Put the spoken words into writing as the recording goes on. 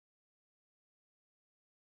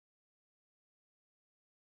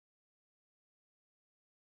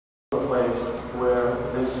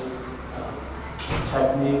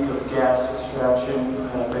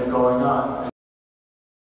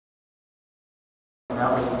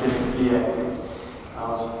that was in Dimoch, PA. I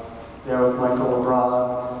was there with Michael LeBron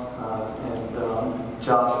and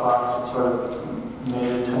Josh Fox, and sort of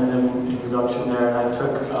made a tentative introduction there, and I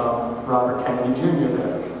took Robert Kennedy Jr.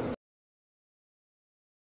 there.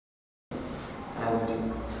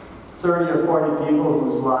 And 30 or 40 people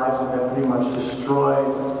whose lives have been pretty much destroyed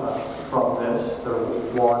from this. The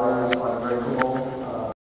water is undrinkable.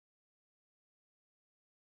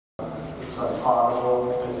 It's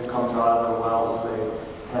unpotable as it comes out of the wells.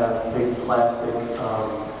 They have big plastic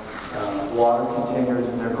water containers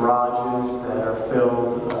in their garages that are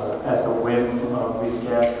filled at the whim of these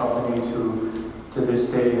gas companies who, to this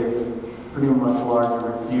day, have pretty much largely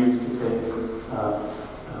refused to take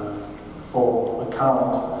full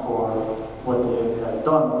account for what they have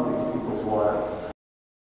done to these people's water.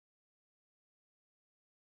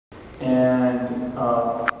 And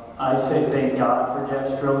I say thank God for gas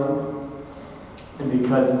drilling, and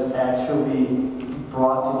because it's actually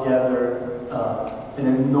brought together an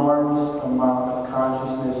enormous amount of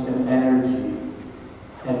consciousness and energy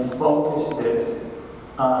and focused it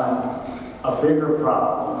on a bigger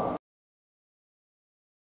problem,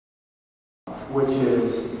 which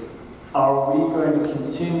is, are we going to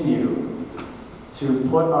continue to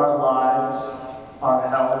put our lives, our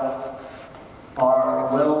health, our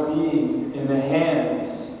well-being in the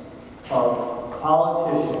hands of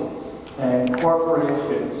politicians and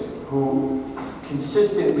corporations who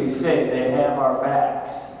consistently say they have our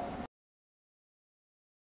backs,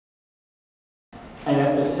 and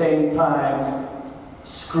at the same time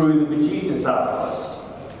screw the bejesus out of us?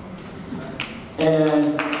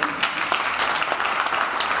 And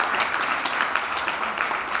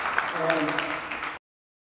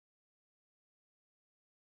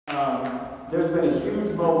there's been a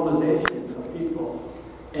huge mobilization of people.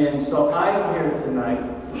 And so I'm here tonight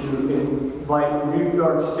to invite New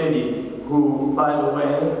York City, who, by the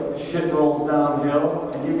way, shit rolls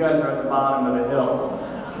downhill, and you guys are at the bottom of the hill.